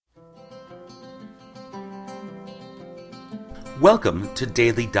Welcome to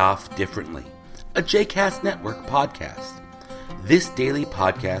Daily Daf Differently, a JCast Network podcast. This daily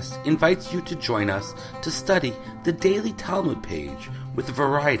podcast invites you to join us to study the daily Talmud page with a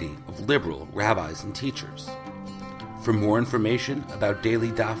variety of liberal rabbis and teachers. For more information about Daily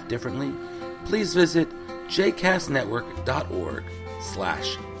Daf Differently, please visit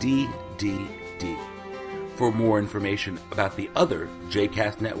jcastnetwork.org/DDD. For more information about the other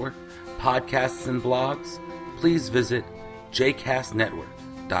JCast Network podcasts and blogs, please visit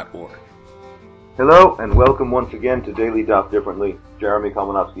jcastnetwork.org. Hello, and welcome once again to Daily Daf Differently. Jeremy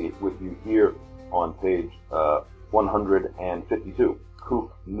Kalmanowski with you here on page 152, Kuf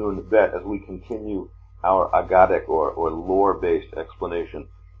Nun Bet, as we continue our agadic or lore-based explanation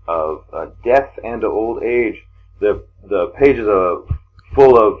of death and old age. The pages are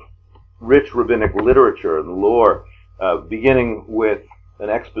full of rich rabbinic literature and lore, beginning with an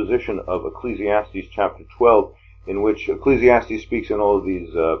exposition of Ecclesiastes chapter 12, in which Ecclesiastes speaks in all of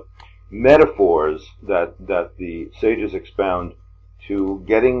these metaphors that the sages expound to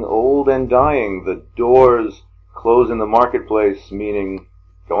getting old and dying. The doors close in the marketplace, meaning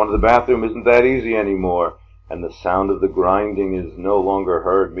going to the bathroom isn't that easy anymore, and the sound of the grinding is no longer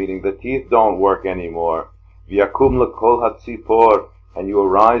heard, meaning the teeth don't work anymore. V'yakum lekol hatzipor, and you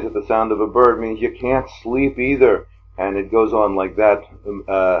arise at the sound of a bird, meaning you can't sleep either. And it goes on like that.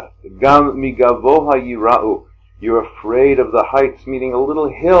 Gam migavoha yira'u, you're afraid of the heights, meaning a little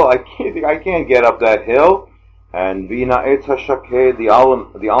hill. I can't get up that hill. And vina etz hashaked, the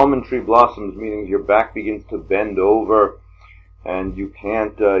almond tree blossoms, meaning your back begins to bend over, and you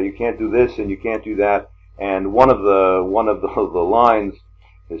can't do this and you can't do that. And one of the lines,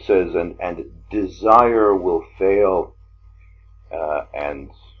 it says, and desire will fail. And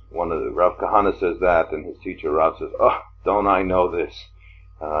one of the Rav Kahana says that, and his teacher Rav says, "Oh, don't I know this?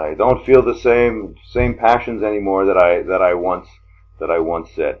 I don't feel the same passions anymore that I once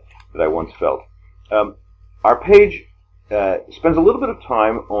felt." Our page spends a little bit of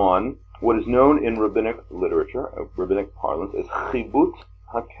time on what is known in rabbinic literature, rabbinic parlance, as chibut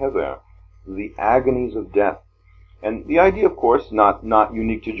hakever, the agonies of death. And the idea, of course, not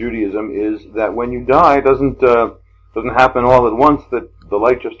unique to Judaism, is that when you die, it doesn't happen all at once, that the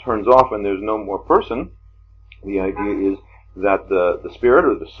light just turns off and there's no more person. The idea is that the spirit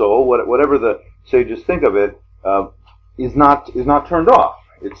or the soul, whatever the sages think of it, is not turned off.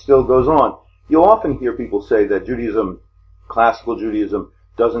 It still goes on. You'll often hear people say that Judaism, classical Judaism,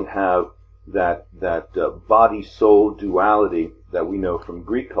 doesn't have that body-soul duality that we know from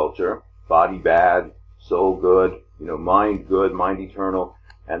Greek culture. Body bad, soul good, mind good, mind eternal,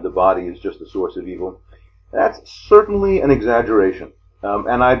 and the body is just a source of evil. That's certainly an exaggeration.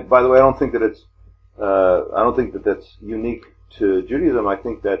 And by the way, I don't think that that's unique to Judaism. I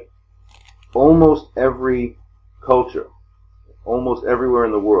think that almost every culture, almost everywhere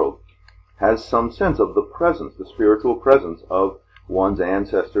in the world, has some sense of the presence, the spiritual presence of one's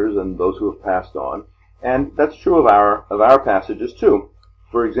ancestors and those who have passed on. And that's true of our passages too.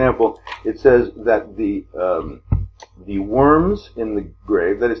 For example, it says that the worms in the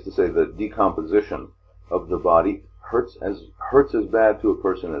grave, that is to say, the decomposition of the body, hurts as bad to a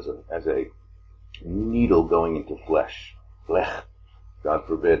person as a needle going into flesh. Blech, God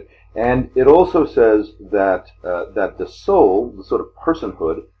forbid. And it also says that the soul, the sort of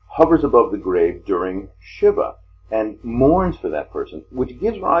personhood, hovers above the grave during Shiva and mourns for that person, which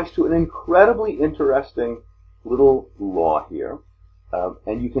gives rise to an incredibly interesting little law here.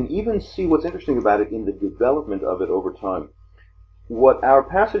 And you can even see what's interesting about it in the development of it over time. What our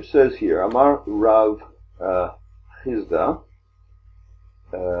passage says here, Amar Rav Chizda,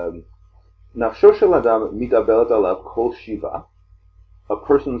 Nafsho shel adam mitabelet alav kol shiva, a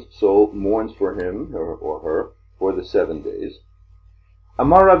person's soul mourns for him or her for the 7 days.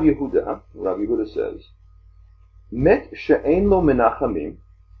 Amar Rav Yehuda says, Met she'ein lo menachamim,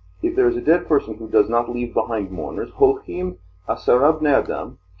 if there is a dead person who does not leave behind mourners, holchim asara bnei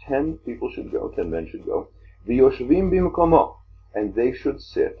adam, 10 people should go, 10 men should go, v'yoshvim b'mkomo, and they should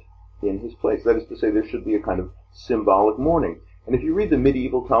sit in his place. That is to say, there should be a kind of symbolic mourning. And if you read the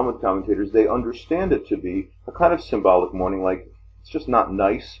medieval Talmud commentators, they understand it to be a kind of symbolic mourning, like it's just not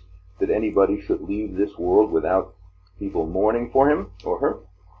nice that anybody should leave this world without people mourning for him or her.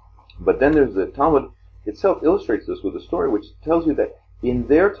 But then there's the Talmud itself illustrates this with a story which tells you that in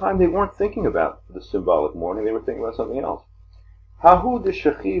their time they weren't thinking about the symbolic mourning, they were thinking about something else. Hahu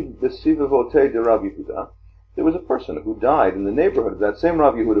deshachiv besivavote de Rav Yehuda. There was a person who died in the neighborhood of that same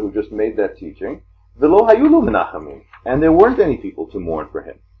Rav Yehuda who just made that teaching. V'lo hayu lo menachamim, and there weren't any people to mourn for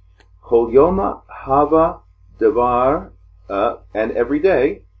him. Kol yoma hava devar, and every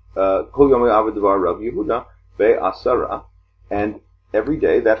day, Kol yoma hava devar Rav Yehuda be'asara, And every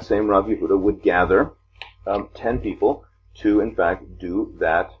day, that same Rav Yehuda would gather 10 people to, in fact, do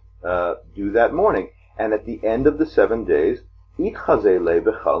that morning. And at the end of the 7 days, itchazeh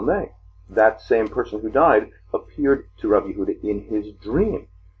bechalmei, that same person who died appeared to Rav Yehuda in his dream.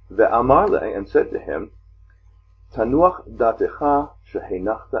 Ve'amar le, and said to him, Tanuach datecha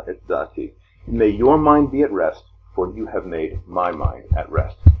sheheinachta et dati. May your mind be at rest, for you have made my mind at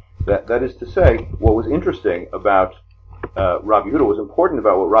rest. That is to say, what was interesting about Rav Yehuda, what was important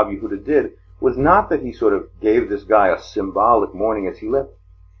about what Rav Yehuda did, was not that he sort of gave this guy a symbolic morning as he left.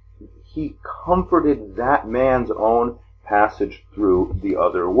 He comforted that man's own passage through the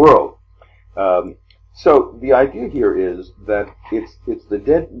other world. So the idea here is that it's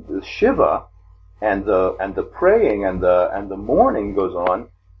the Shiva, and the praying and the mourning goes on,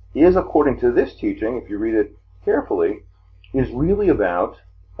 is, according to this teaching, if you read it carefully, is really about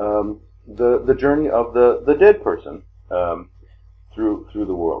the journey of the dead person through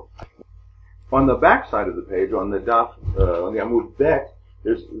the world. On the back side of the page, on the daf, on the Amud Bet,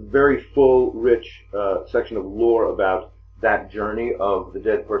 there's a very full, rich section of lore about that journey of the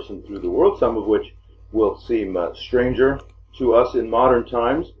dead person through the world, some of which will seem stranger to us in modern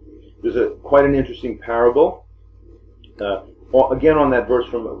times. There's quite an interesting parable. Again, on that verse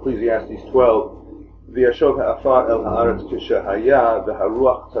from Ecclesiastes 12, V'yashov ha'afar el ha'aretz k'shehaya,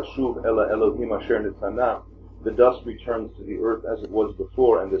 v'haruach tashuv ela Elohim asher netana. The dust returns to the earth as it was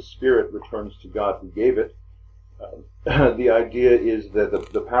before, and the spirit returns to God who gave it. The idea is that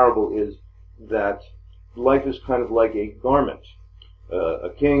the parable is that life is kind of like a garment.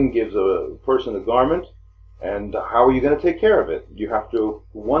 A king gives a person a garment, and how are you going to take care of it? You have to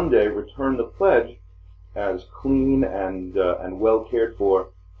one day return the pledge as clean and well cared for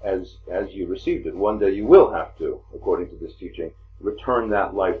as you received it. One day you will have to, according to this teaching, return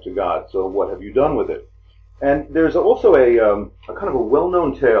that life to God. So what have you done with it? And there's also a kind of a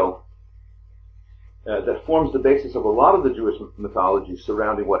well-known tale that forms the basis of a lot of the Jewish mythology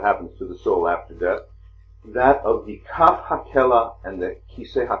surrounding what happens to the soul after death, that of the Kaf HaKela and the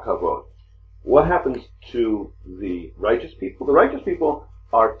Kisei HaKavod. What happens to the righteous people? The righteous people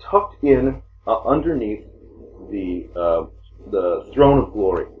are tucked in underneath the throne of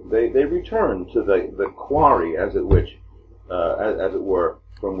glory. They return to the quarry, as it were,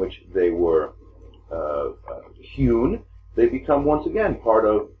 from which they were hewn. They become once again part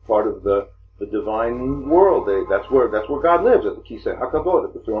of the divine world. That's where God lives, at the Kisei HaKavod,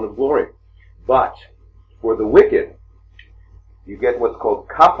 at the throne of glory. But for the wicked, you get what's called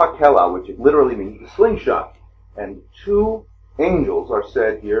Kaf HaKela, which literally means the slingshot. And two angels are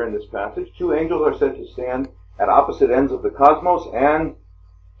said here in this passage. Two angels are said to stand at opposite ends of the cosmos and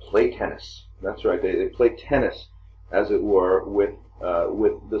play tennis. That's right, they play tennis, as it were, with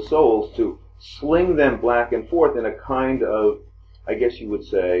the souls, to sling them back and forth in a kind of, I guess you would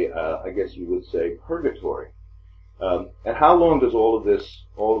say, purgatory. And how long does all of this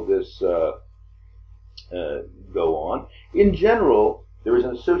go on? In general, there is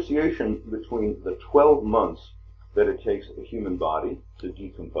an association between the 12 months that it takes a human body to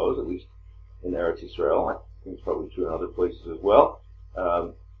decompose, at least in Eretz Yisrael. I think it's probably true in other places as well.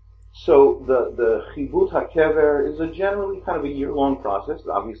 So the Chibut HaKever is a generally kind of a year-long process.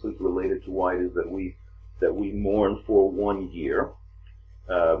 Obviously, it's related to why it is that we mourn for 1 year.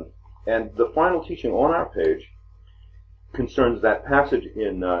 And the final teaching on our page concerns that passage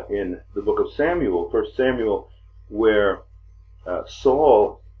in the book of Samuel, 1 Samuel, where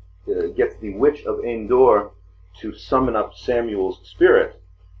Saul gets the witch of Endor to summon up Samuel's spirit.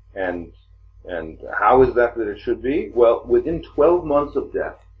 And how is that it should be? Well, within 12 months of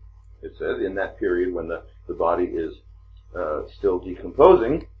death, it says, in that period when the body is still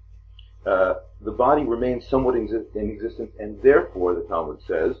decomposing, the body remains somewhat in existence, and therefore, the Talmud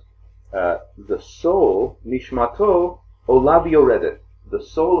says, the soul, nishmato, olav yoredet, the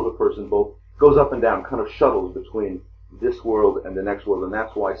soul of a person both goes up and down, kind of shuttles between this world and the next world, and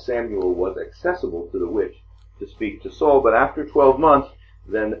that's why Samuel was accessible to the witch to speak to Saul. But after 12 months,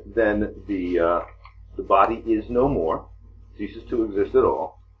 then the body is no more, ceases to exist at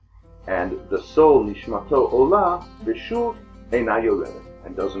all, and the soul, nishmato ola, v'shuv eina yoredet,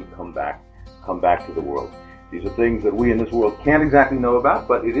 and doesn't come back to the world. These are things that we in this world can't exactly know about,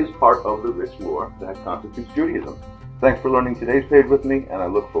 but it is part of the rich lore that constitutes Judaism. Thanks for learning today's page with me, and I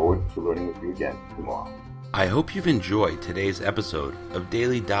look forward to learning with you again tomorrow. I hope you've enjoyed today's episode of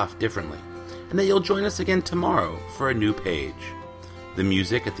Daily Daf Differently, and that you'll join us again tomorrow for a new page. The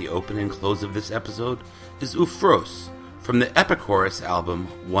music at the open and close of this episode is Ufros from the Epichorus album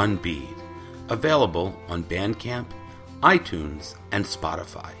One Bead, available on Bandcamp, iTunes, and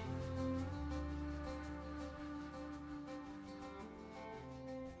Spotify.